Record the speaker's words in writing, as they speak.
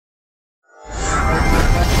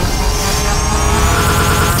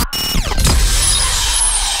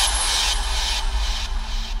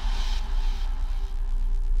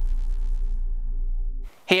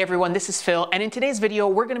Hey everyone, this is Phil, and in today's video,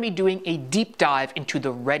 we're going to be doing a deep dive into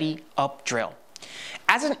the Ready Up drill.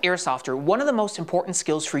 As an airsofter, one of the most important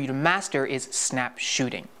skills for you to master is snap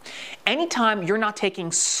shooting. Anytime you're not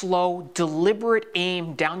taking slow, deliberate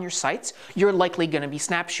aim down your sights, you're likely going to be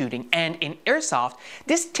snap shooting. And in airsoft,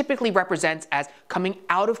 this typically represents as coming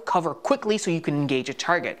out of cover quickly so you can engage a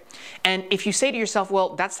target. And if you say to yourself,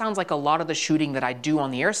 well, that sounds like a lot of the shooting that I do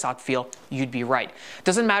on the airsoft field, you'd be right.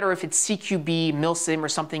 Doesn't matter if it's CQB, milsim, or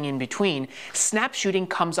something in between, snap shooting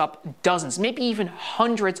comes up dozens, maybe even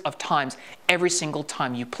hundreds of times every single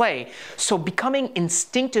time you play. So becoming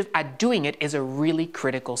instinctive at doing it is a really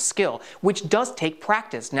critical skill, which does take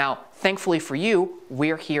practice. Now, thankfully for you,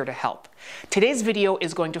 we're here to help. Today's video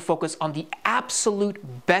is going to focus on the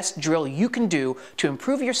absolute best drill you can do to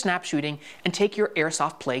improve your snap shooting and take your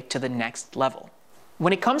airsoft play to the next level.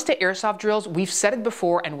 When it comes to airsoft drills, we've said it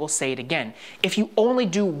before and we'll say it again. If you only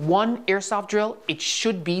do one airsoft drill, it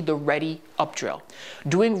should be the Ready Up drill.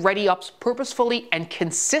 Doing Ready Ups purposefully and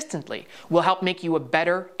consistently will help make you a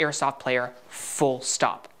better airsoft player, full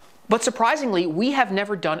stop. But surprisingly, we have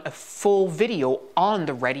never done a full video on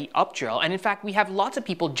the Ready Up drill. And in fact, we have lots of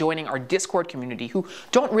people joining our Discord community who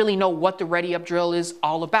don't really know what the Ready Up drill is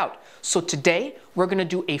all about. So today, we're going to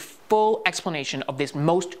do a full explanation of this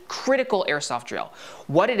most critical airsoft drill,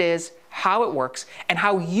 what it is, how it works, and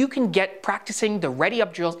how you can get practicing the Ready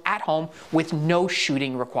Up drills at home with no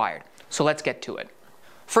shooting required. So let's get to it.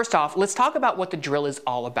 First off, let's talk about what the drill is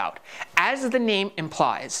all about. As the name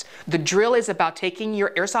implies, the drill is about taking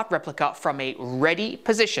your airsoft replica from a ready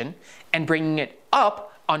position and bringing it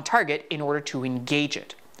up on target in order to engage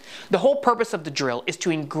it. The whole purpose of the drill is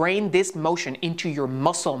to ingrain this motion into your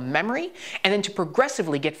muscle memory and then to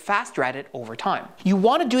progressively get faster at it over time. You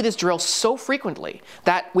want to do this drill so frequently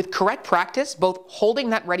that with correct practice, both holding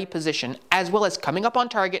that ready position as well as coming up on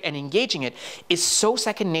target and engaging it is so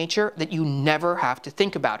second nature that you never have to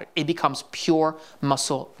think about it. It becomes pure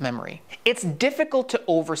muscle memory. It's difficult to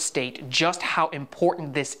overstate just how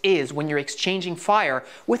important this is when you're exchanging fire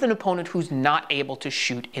with an opponent who's not able to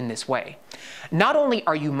shoot in this way. Not only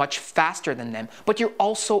are you much faster than them, but you're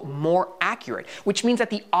also more accurate, which means that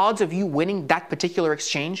the odds of you winning that particular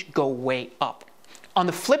exchange go way up. On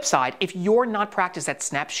the flip side, if you're not practiced at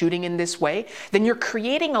snap shooting in this way, then you're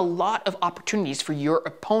creating a lot of opportunities for your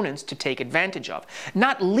opponents to take advantage of,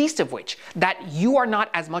 not least of which that you are not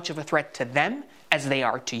as much of a threat to them as they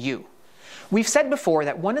are to you. We've said before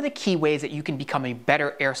that one of the key ways that you can become a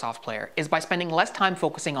better airsoft player is by spending less time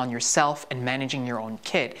focusing on yourself and managing your own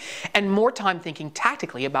kit, and more time thinking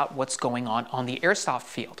tactically about what's going on the airsoft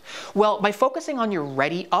field. Well, by focusing on your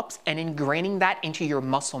Ready Ups and ingraining that into your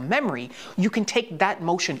muscle memory, you can take that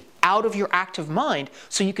motion out of your active mind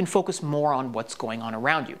so you can focus more on what's going on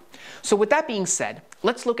around you. So with that being said,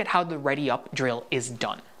 let's look at how the Ready Up drill is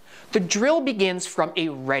done. The drill begins from a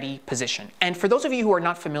ready position. And for those of you who are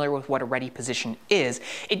not familiar with what a ready position is,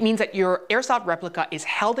 it means that your airsoft replica is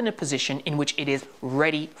held in a position in which it is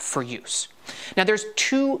ready for use. Now there's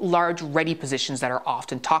two large ready positions that are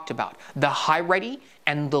often talked about, the high ready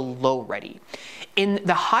and the low ready. In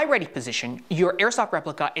the high ready position, your airsoft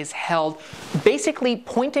replica is held basically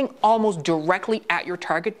pointing almost directly at your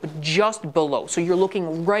target, but just below. So you're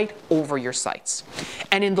looking right over your sights.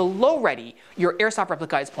 And in the low ready, your airsoft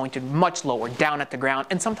replica is pointed much lower, down at the ground,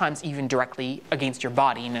 and sometimes even directly against your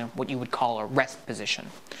body in what you would call a rest position.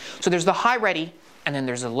 So there's the high ready, and then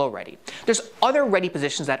there's a low ready. There's other ready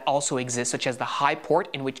positions that also exist, such as the high port,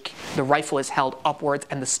 in which the rifle is held upwards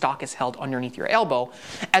and the stock is held underneath your elbow,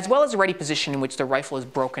 as well as a ready position in which the rifle is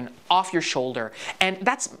broken off your shoulder. And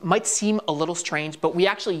that might seem a little strange, but we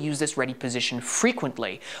actually use this ready position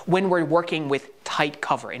frequently when we're working with tight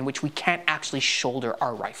cover, in which we can't actually shoulder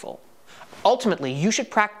our rifle. Ultimately, you should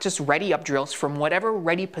practice Ready Up drills from whatever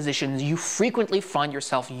ready positions you frequently find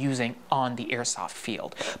yourself using on the airsoft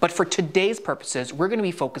field. But for today's purposes, we're going to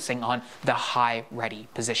be focusing on the high ready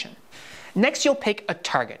position. Next, you'll pick a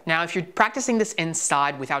target. Now, if you're practicing this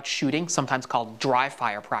inside without shooting, sometimes called dry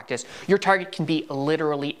fire practice, your target can be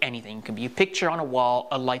literally anything. It can be a picture on a wall,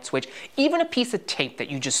 a light switch, even a piece of tape that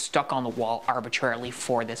you just stuck on the wall arbitrarily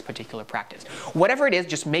for this particular practice. Whatever it is,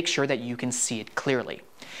 just make sure that you can see it clearly.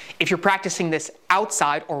 If you're practicing this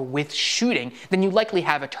outside or with shooting, then you likely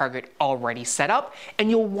have a target already set up, and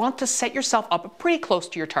you'll want to set yourself up pretty close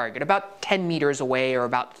to your target, about 10 meters away or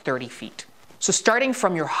about 30 feet. So starting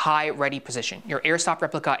from your high ready position, your airsoft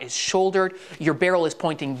replica is shouldered, your barrel is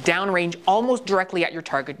pointing downrange almost directly at your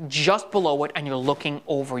target, just below it, and you're looking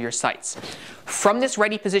over your sights. From this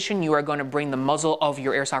ready position, you are going to bring the muzzle of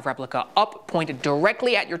your airsoft replica up, pointed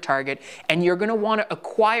directly at your target, and you're going to want to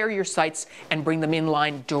acquire your sights and bring them in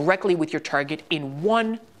line directly with your target in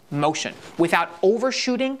 1 motion without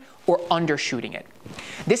overshooting or undershooting it.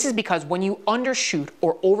 This is because when you undershoot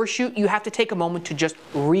or overshoot, you have to take a moment to just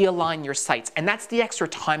realign your sights, and that's the extra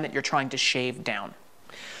time that you're trying to shave down.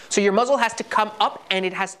 So your muzzle has to come up and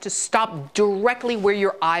it has to stop directly where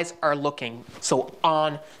your eyes are looking, so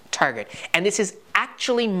on target. And this is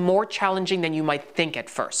actually more challenging than you might think at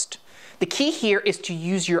first. The key here is to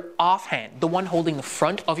use your offhand, the one holding the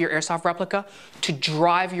front of your airsoft replica, to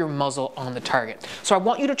drive your muzzle on the target. So I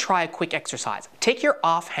want you to try a quick exercise. Take your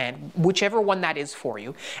offhand, whichever one that is for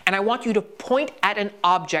you, and I want you to point at an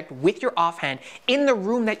object with your offhand in the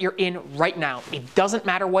room that you're in right now. It doesn't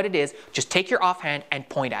matter what it is, just take your offhand and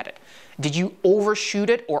point at it. Did you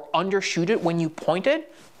overshoot it or undershoot it when you pointed?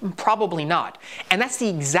 Probably not. And that's the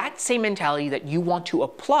exact same mentality that you want to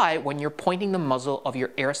apply when you're pointing the muzzle of your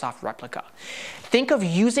airsoft replica. Think of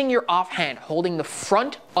using your offhand holding the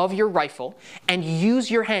front of your rifle and use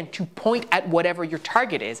your hand to point at whatever your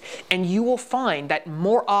target is, and you will find that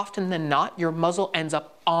more often than not, your muzzle ends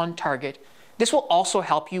up on target. This will also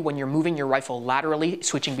help you when you're moving your rifle laterally,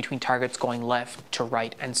 switching between targets, going left to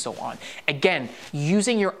right, and so on. Again,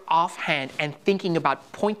 using your offhand and thinking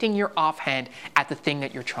about pointing your offhand at the thing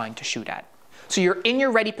that you're trying to shoot at. So you're in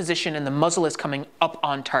your ready position and the muzzle is coming up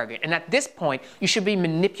on target. And at this point, you should be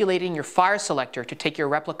manipulating your fire selector to take your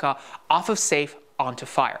replica off of safe onto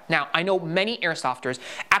fire. Now, I know many airsofters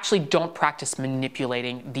actually don't practice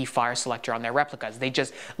manipulating the fire selector on their replicas. They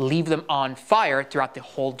just leave them on fire throughout the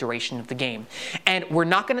whole duration of the game. And we're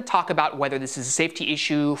not going to talk about whether this is a safety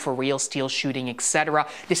issue for real steel shooting, etc.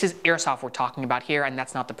 This is airsoft we're talking about here, and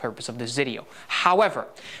that's not the purpose of this video. However,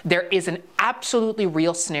 there is an absolutely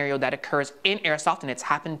real scenario that occurs in airsoft, and it's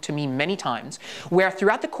happened to me many times, where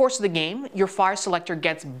throughout the course of the game, your fire selector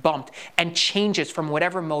gets bumped and changes from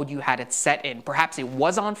whatever mode you had it set in. Perhaps it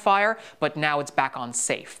was on fire, but now it's back on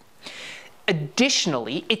safe.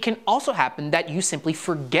 Additionally, it can also happen that you simply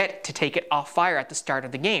forget to take it off fire at the start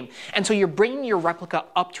of the game. And so you're bringing your replica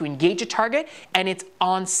up to engage a target, and it's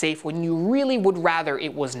on safe when you really would rather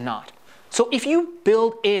it was not. So if you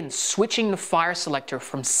build in switching the fire selector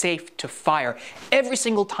from safe to fire every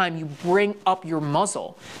single time you bring up your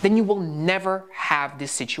muzzle, then you will never have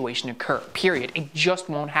this situation occur, period. It just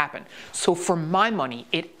won't happen. So for my money,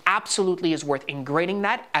 it absolutely is worth ingraining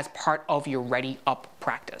that as part of your ready up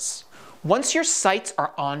practice. Once your sights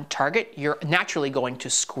are on target, you're naturally going to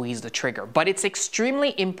squeeze the trigger. But it's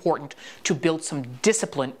extremely important to build some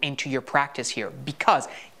discipline into your practice here, because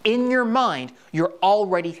in your mind, you're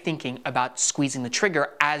already thinking about squeezing the trigger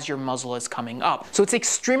as your muzzle is coming up. So it's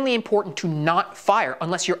extremely important to not fire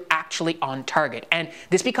unless you're actually on target. And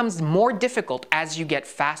this becomes more difficult as you get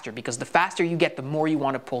faster, because the faster you get, the more you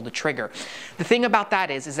want to pull the trigger. The thing about that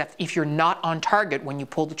is that if you're not on target when you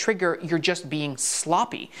pull the trigger, you're just being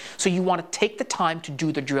sloppy. So you want to take the time to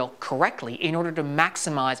do the drill correctly in order to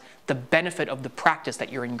maximize the benefit of the practice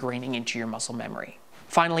that you're ingraining into your muscle memory.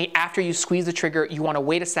 Finally, after you squeeze the trigger, you want to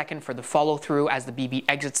wait a second for the follow through as the BB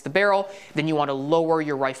exits the barrel. Then you want to lower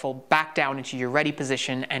your rifle back down into your ready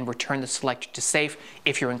position and return the selector to safe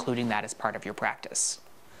if you're including that as part of your practice.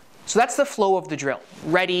 So that's the flow of the drill.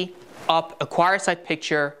 Ready, up, acquire sight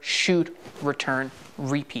picture, shoot, return,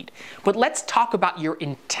 repeat. But let's talk about your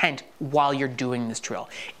intent while you're doing this drill.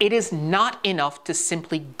 It is not enough to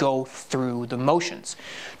simply go through the motions.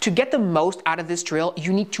 To get the most out of this drill,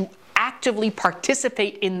 you need to actively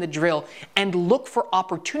participate in the drill and look for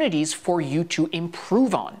opportunities for you to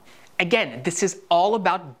improve on. Again, this is all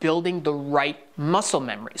about building the right muscle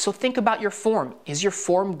memory. So think about your form. Is your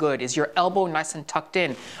form good? Is your elbow nice and tucked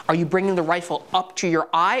in? Are you bringing the rifle up to your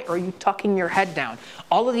eye, or are you tucking your head down?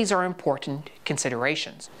 All of these are important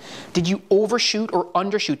considerations. Did you overshoot or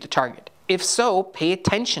undershoot the target? If so, pay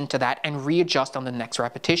attention to that and readjust on the next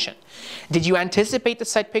repetition. Did you anticipate the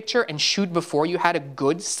sight picture and shoot before you had a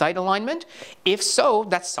good sight alignment? If so,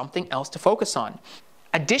 that's something else to focus on.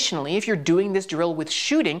 Additionally, if you're doing this drill with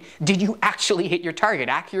shooting, did you actually hit your target?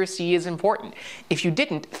 Accuracy is important. If you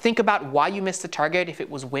didn't, think about why you missed the target, if it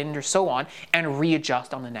was wind or so on, and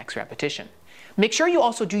readjust on the next repetition. Make sure you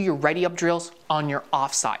also do your ready up drills on your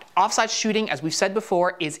offside. Offside shooting, as we've said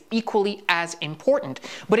before, is equally as important,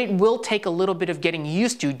 but it will take a little bit of getting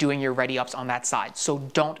used to doing your ready ups on that side, so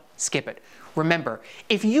don't skip it. Remember,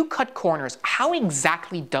 if you cut corners, how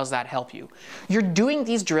exactly does that help you? You're doing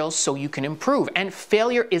these drills so you can improve, and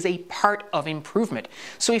failure is a part of improvement.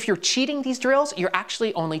 So if you're cheating these drills, you're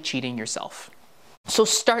actually only cheating yourself. So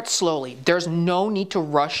start slowly. There's no need to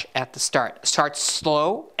rush at the start. Start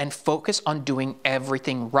slow and focus on doing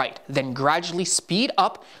everything right. Then gradually speed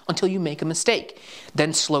up until you make a mistake.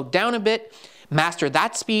 Then slow down a bit, Master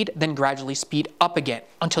that speed, then gradually speed up again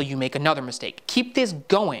until you make another mistake. Keep this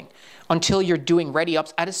going until you're doing ready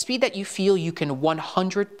ups at a speed that you feel you can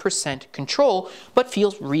 100% control, but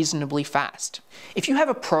feels reasonably fast. If you have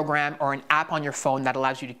a program or an app on your phone that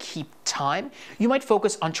allows you to keep time, you might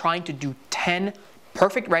focus on trying to do 10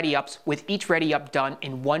 perfect ready ups with each ready up done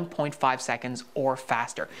in 1.5 seconds or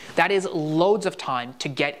faster. That is loads of time to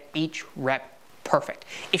get each rep perfect.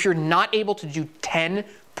 If you're not able to do 10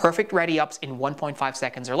 perfect ready ups in 1.5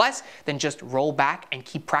 seconds or less, then just roll back and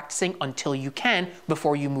keep practicing until you can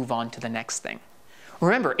before you move on to the next thing.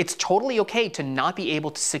 Remember, it's totally okay to not be able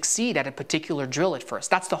to succeed at a particular drill at first.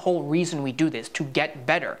 That's the whole reason we do this, to get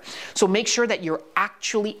better. So make sure that you're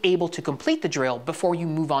actually able to complete the drill before you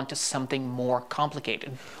move on to something more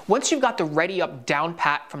complicated. Once you've got the ready up down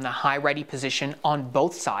pat from the high ready position on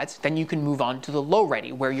both sides, then you can move on to the low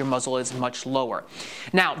ready, where your muzzle is much lower.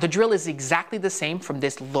 Now, the drill is exactly the same from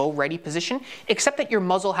this low ready position, except that your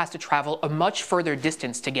muzzle has to travel a much further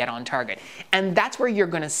distance to get on target. And that's where you're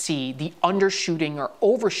going to see the undershooting or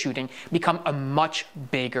overshooting become a much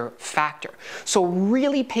bigger factor. So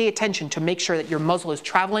really pay attention to make sure that your muzzle is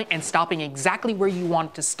traveling and stopping exactly where you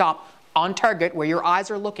want it to stop on target, where your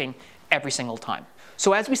eyes are looking every single time.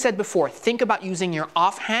 So as we said before, think about using your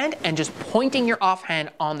offhand and just pointing your offhand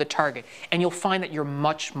on the target, and you'll find that you're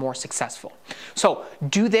much more successful. So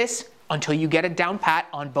do this until you get it down pat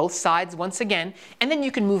on both sides once again, and then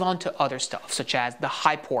you can move on to other stuff, such as the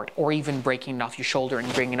high port, or even breaking it off your shoulder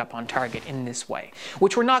and bringing it up on target in this way,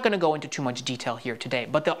 which we're not going to go into too much detail here today.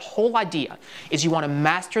 But the whole idea is you want to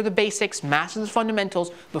master the basics, master the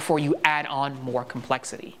fundamentals before you add on more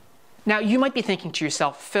complexity. Now, you might be thinking to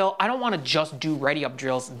yourself, Phil, I don't want to just do ready up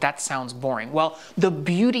drills. That sounds boring. Well, the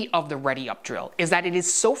beauty of the ready up drill is that it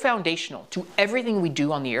is so foundational to everything we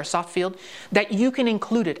do on the airsoft field that you can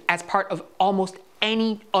include it as part of almost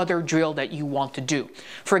any other drill that you want to do.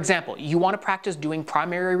 For example, you want to practice doing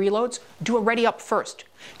primary reloads? Do a ready up first.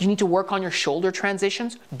 You need to work on your shoulder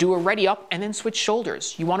transitions? Do a ready up and then switch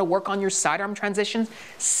shoulders. You want to work on your sidearm transitions?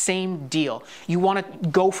 Same deal. You want to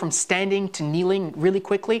go from standing to kneeling really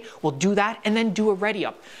quickly? Well, do that and then do a ready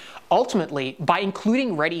up. Ultimately, by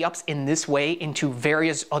including ready ups in this way into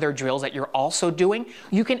various other drills that you're also doing,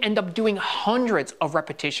 you can end up doing hundreds of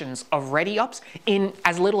repetitions of ready ups in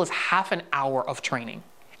as little as half an hour of training.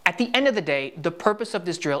 At the end of the day, the purpose of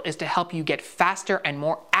this drill is to help you get faster and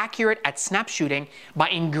more accurate at snap shooting by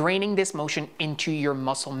ingraining this motion into your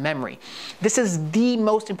muscle memory. This is the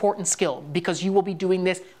most important skill because you will be doing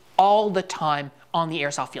this all the time on the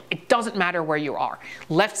airsoft field. It doesn't matter where you are.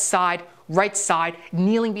 Left side, right side,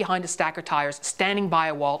 kneeling behind a stack of tires, standing by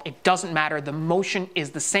a wall, it doesn't matter. The motion is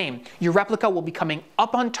the same. Your replica will be coming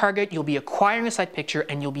up on target, you'll be acquiring a sight picture,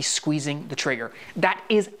 and you'll be squeezing the trigger. That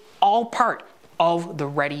is all part of the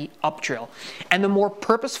ready up drill. And the more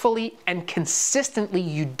purposefully and consistently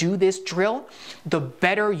you do this drill, the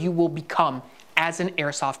better you will become as an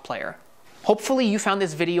airsoft player. Hopefully you found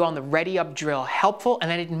this video on the ready up drill helpful and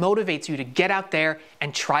that it motivates you to get out there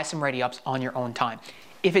and try some ready ups on your own time.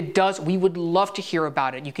 If it does, we would love to hear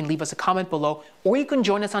about it. You can leave us a comment below or you can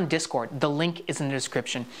join us on Discord. The link is in the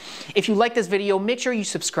description. If you like this video, make sure you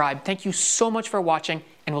subscribe. Thank you so much for watching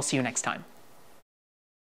and we'll see you next time.